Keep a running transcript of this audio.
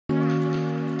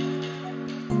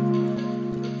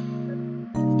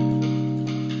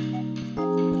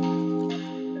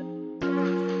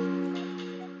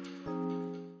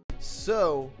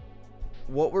So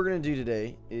what we're going to do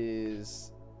today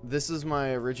is, this is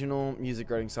my original music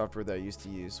writing software that I used to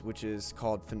use, which is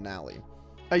called Finale.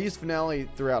 I used Finale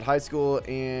throughout high school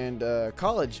and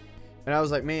college. And I was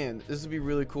like, man, this would be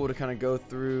really cool to kind of go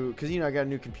through, because, you know, I got a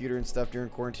new computer and stuff during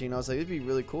quarantine. I was like, it'd be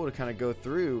really cool to kind of go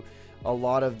through a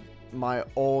lot of my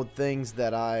old things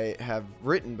that I have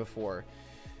written before.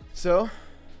 So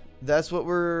that's what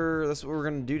we're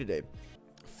going to do today.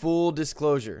 Full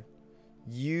disclosure,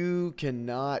 you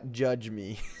cannot judge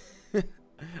me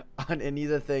on any of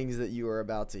the things that you are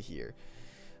about to hear.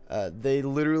 They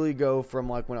literally go from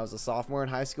like when I was a sophomore in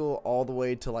high school all the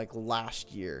way to like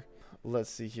last year. Let's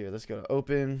see here. Let's go to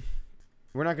open.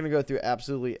 We're not going to go through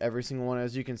absolutely every single one.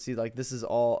 As you can see, like, this is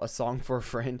all a song for a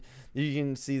friend. You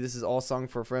can see this is all song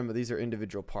for a friend, but these are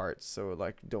individual parts. So,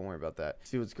 like, don't worry about that.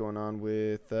 See what's going on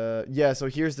with, yeah, so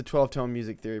here's the 12-tone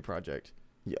music theory project.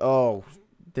 Oh,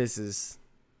 this is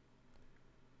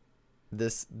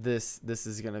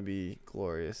going to be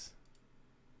glorious.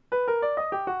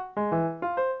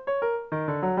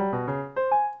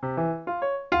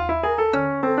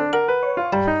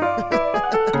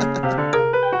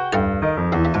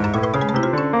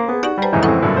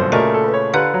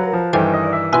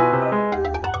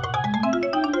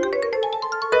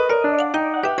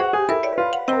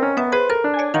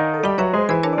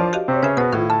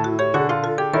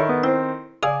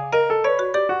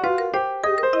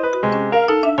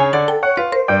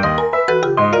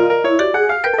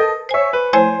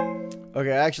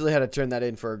 Okay, I actually had to turn that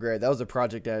in for a grade. That was a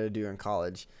project I had to do in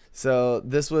college. So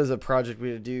this was a project we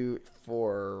had to do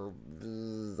for,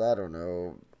 I don't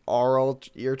know, oral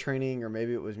ear training, or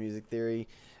maybe it was music theory.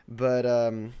 But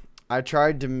I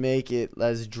tried to make it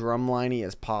as drumliney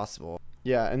as possible.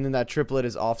 Yeah, and then that triplet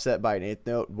is offset by an eighth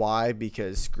note. Why?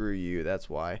 Because screw you. That's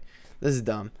why. This is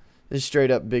dumb. This is straight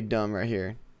up big dumb right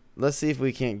here. Let's see if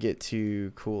we can't get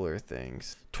to cooler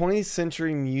things. 20th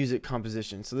century music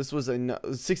composition. So this was a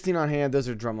 16 on hand. Those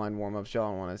are drumline warm-ups.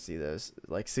 Y'all don't want to see those.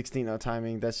 Like 16-0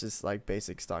 timing. That's just like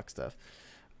basic stock stuff.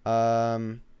 Now,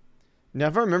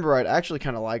 if I remember right, I actually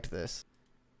kind of liked this.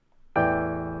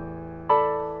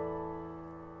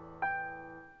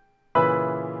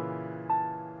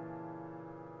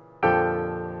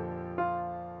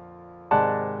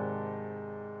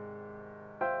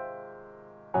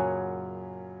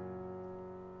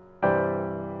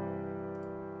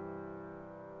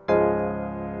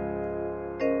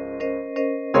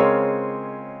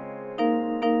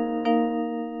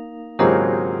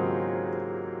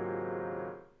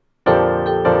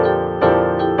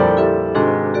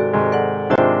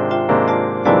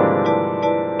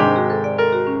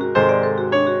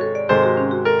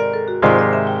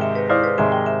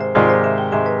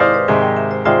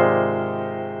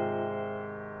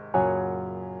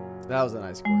 That was a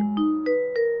nice chord.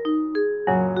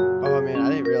 Oh man, I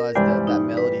didn't realize that that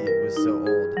melody was so old.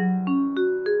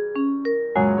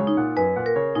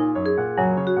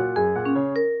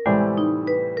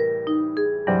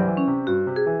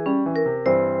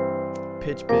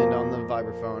 Pitch bend on the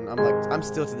vibraphone. I'm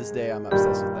still to this day, I'm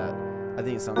obsessed with that. I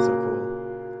think it sounds so cool.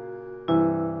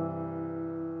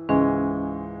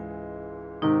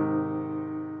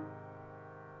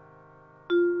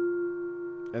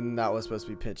 And that was supposed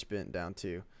to be pitch bent down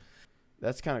too.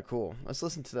 That's kind of cool. Let's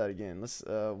listen to that again. Let's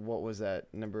what was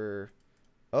that number?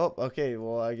 Oh, okay.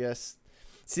 Well, I guess.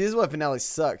 See, this is what Finale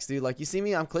sucks, dude. Like, you see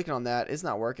me? I'm clicking on that. It's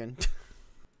not working.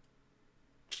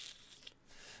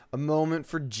 A moment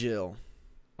for Jill.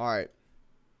 All right.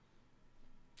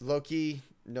 Low key,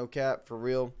 no cap, for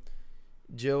real.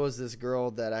 Jill was this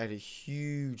girl that I had a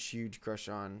huge crush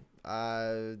on.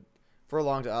 For a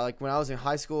long time, like when I was in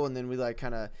high school, and then we like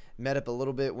kind of met up a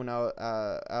little bit when I was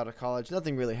out of college.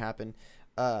 Nothing really happened,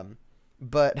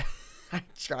 but I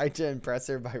tried to impress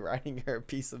her by writing her a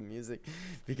piece of music,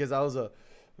 because I was a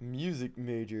music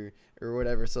major or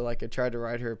whatever. So like I tried to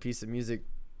write her a piece of music.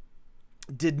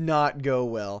 Did not go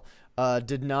well.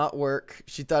 Did not work.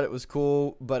 She thought it was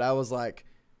cool, but I was like,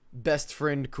 best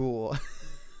friend cool.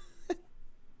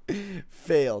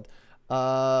 Failed.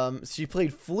 She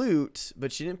played flute,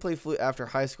 but she didn't play flute after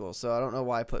high school, so I don't know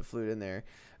why I put flute in there.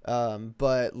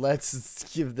 But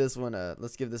let's give this one a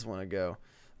go.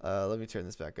 Let me turn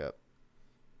this back up.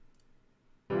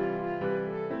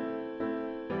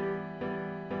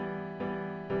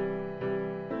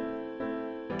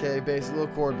 Okay, basic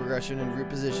little chord progression and root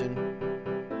position.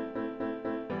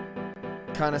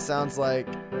 Kind of sounds like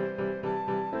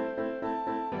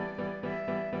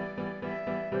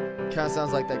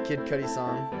that Kid Cudi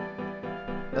song.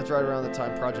 That's right around the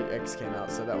time Project X came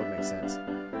out, so that would make sense.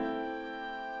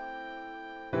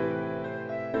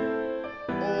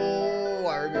 Oh,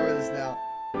 I remember this now.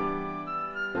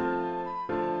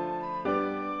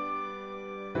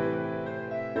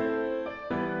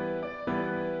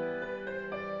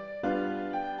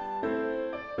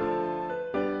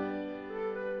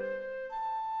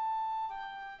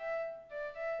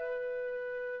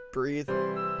 Breathe.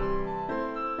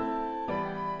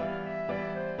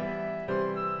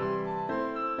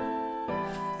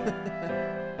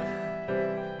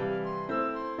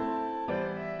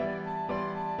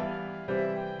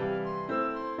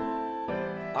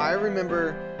 I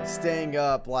remember staying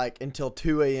up like until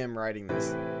 2 a.m. writing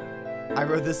this. I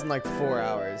wrote this in like 4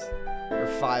 hours or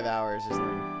 5 hours or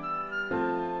something.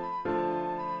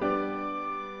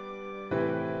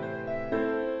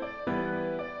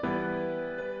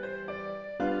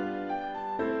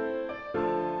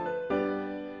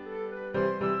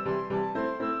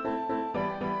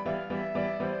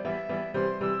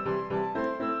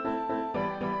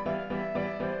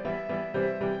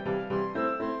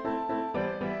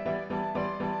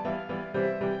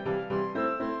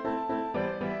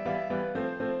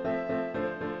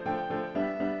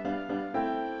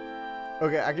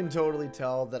 Okay, I can totally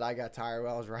tell that I got tired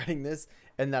while I was writing this,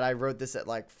 and that I wrote this at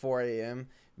like 4 a.m.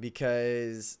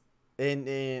 because,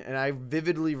 and I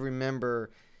vividly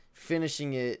remember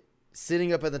finishing it,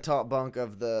 sitting up in the top bunk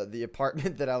of the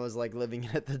apartment that I was like living in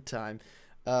at the time.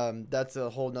 That's a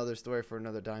whole nother story for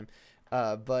another time.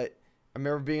 But I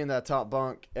remember being in that top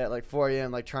bunk at like 4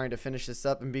 a.m. like trying to finish this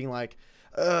up and being like,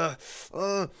 I'll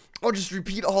just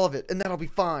repeat all of it and that'll be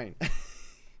fine.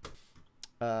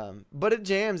 But it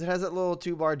jams. It has that little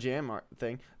 2-bar jam art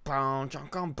thing. I don't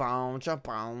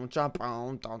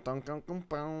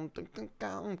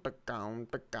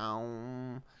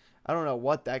know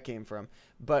what that came from,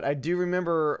 but I do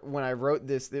remember when I wrote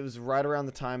this, it was right around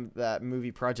the time that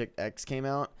movie Project X came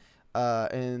out,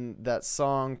 and that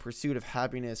song Pursuit of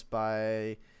Happiness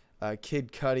by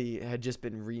Kid Cudi had just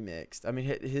been remixed. I mean,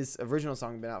 his original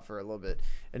song had been out for a little bit,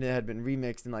 and it had been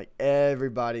remixed, and like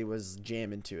everybody was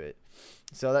jamming to it.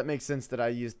 So that makes sense that I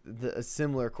used a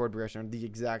similar chord progression, or the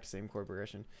exact same chord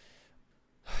progression.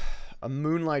 A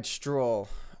Moonlight Stroll.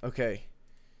 Okay.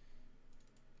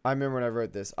 I remember when I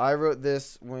wrote this. I wrote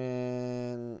this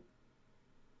in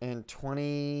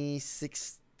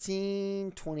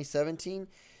 2016, 2017.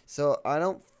 So I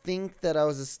don't think that I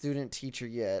was a student teacher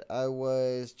yet. I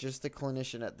was just a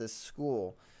clinician at this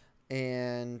school.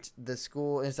 And the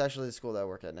school, it's actually the school that I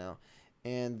work at now.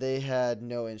 And they had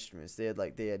no instruments. They had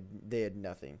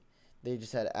nothing. They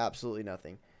just had absolutely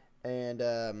nothing. And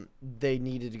they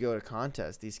needed to go to a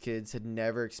contest. These kids had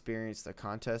never experienced a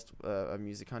contest, a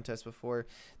music contest before.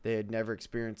 They had never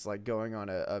experienced like going on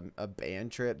a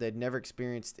band trip. They'd never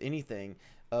experienced anything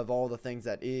of all the things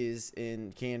that is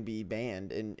and can be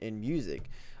band in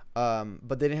music. But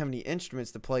they didn't have any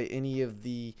instruments to play any of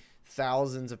the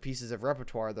thousands of pieces of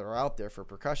repertoire that are out there for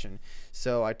percussion.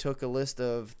 So I took a list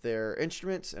of their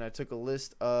instruments and I took a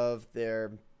list of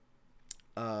their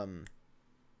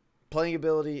playing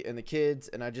ability and the kids,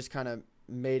 and I just kind of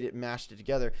mashed it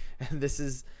together. And this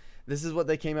is what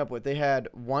they came up with. They had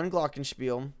one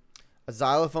glockenspiel, a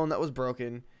xylophone that was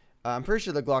broken. I'm pretty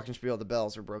sure the glockenspiel, the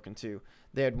bells were broken too.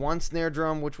 They had one snare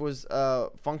drum which was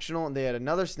functional, and they had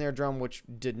another snare drum which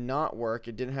did not work.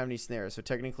 It didn't have any snares, so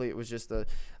technically it was just a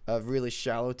really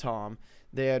shallow tom.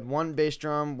 They had one bass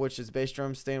drum, which is bass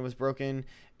drum stand was broken,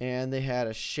 and they had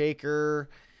a shaker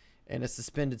and a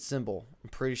suspended cymbal. I'm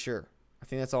pretty sure. I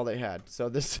think that's all they had. So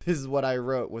this is what I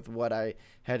wrote with what I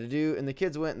had to do, and the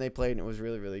kids went and they played, and it was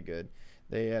really, really good.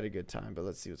 They had a good time, but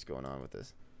let's see what's going on with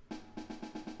this.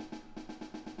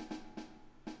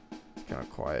 It's kind of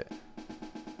quiet.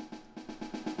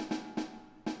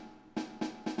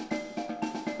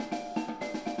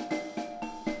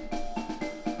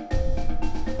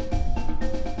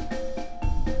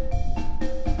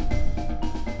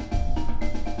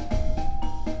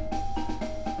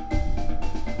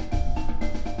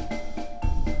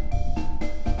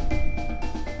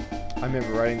 I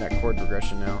remember writing that chord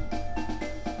progression now.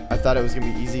 I thought it was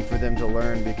going to be easy for them to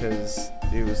learn because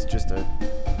it was just a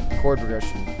chord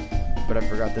progression, but I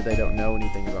forgot that they don't know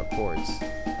anything about chords,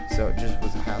 so it just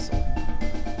was a hassle.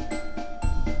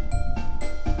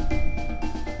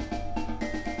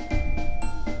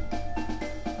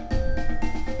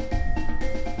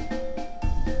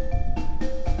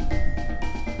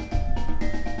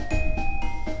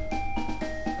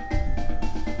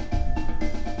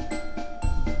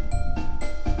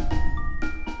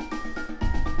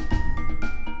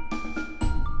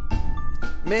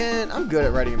 Man, I'm good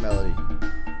at writing a melody.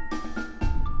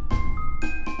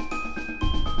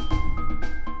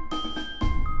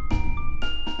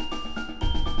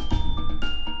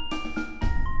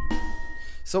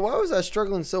 So why was I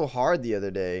struggling so hard the other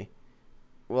day?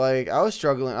 Like, I was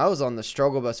struggling. I was on the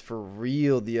struggle bus for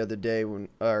real the other day when,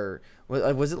 or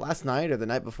was it last night or the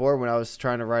night before when I was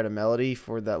trying to write a melody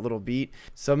for that little beat?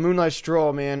 So Moonlight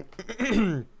Stroll, man.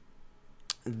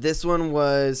 This one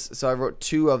was, so I wrote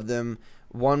 2 of them.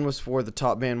 One was for the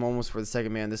top band, one was for the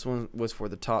second band. This one was for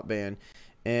the top band.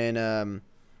 And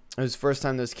it was the first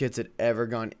time those kids had ever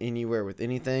gone anywhere with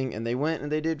anything, and they went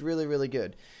and they did really, really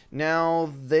good.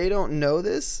 Now, they don't know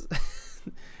this,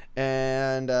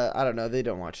 and I don't know, they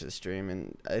don't watch the stream,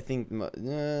 and I think most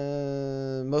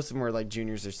of them were like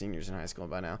juniors or seniors in high school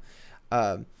by now.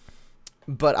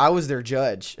 But I was their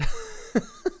judge.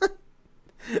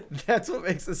 That's what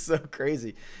makes this so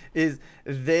crazy, is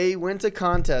they went to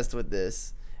contest with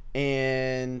this,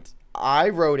 and I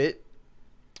wrote it,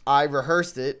 I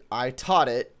rehearsed it, I taught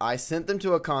it, I sent them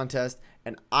to a contest,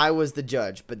 and I was the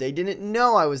judge. But they didn't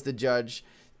know I was the judge,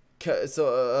 because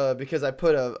I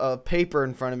put a paper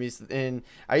in front of me, and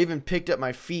I even picked up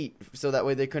my feet so that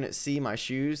way they couldn't see my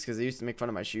shoes, because they used to make fun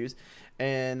of my shoes.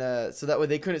 And so that way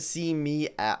they couldn't see me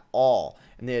at all.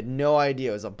 And they had no idea.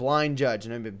 It was a blind judge,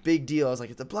 and it was a big deal. I was like,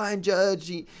 it's a blind judge.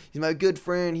 He's my good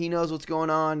friend. He knows what's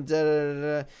going on. Da, da, da,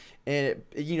 da. And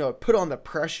it put on the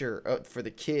pressure for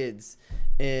the kids,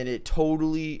 and it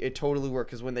totally worked.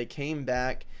 Because when they came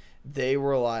back, they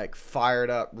were like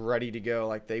fired up, ready to go.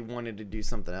 Like they wanted to do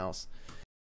something else.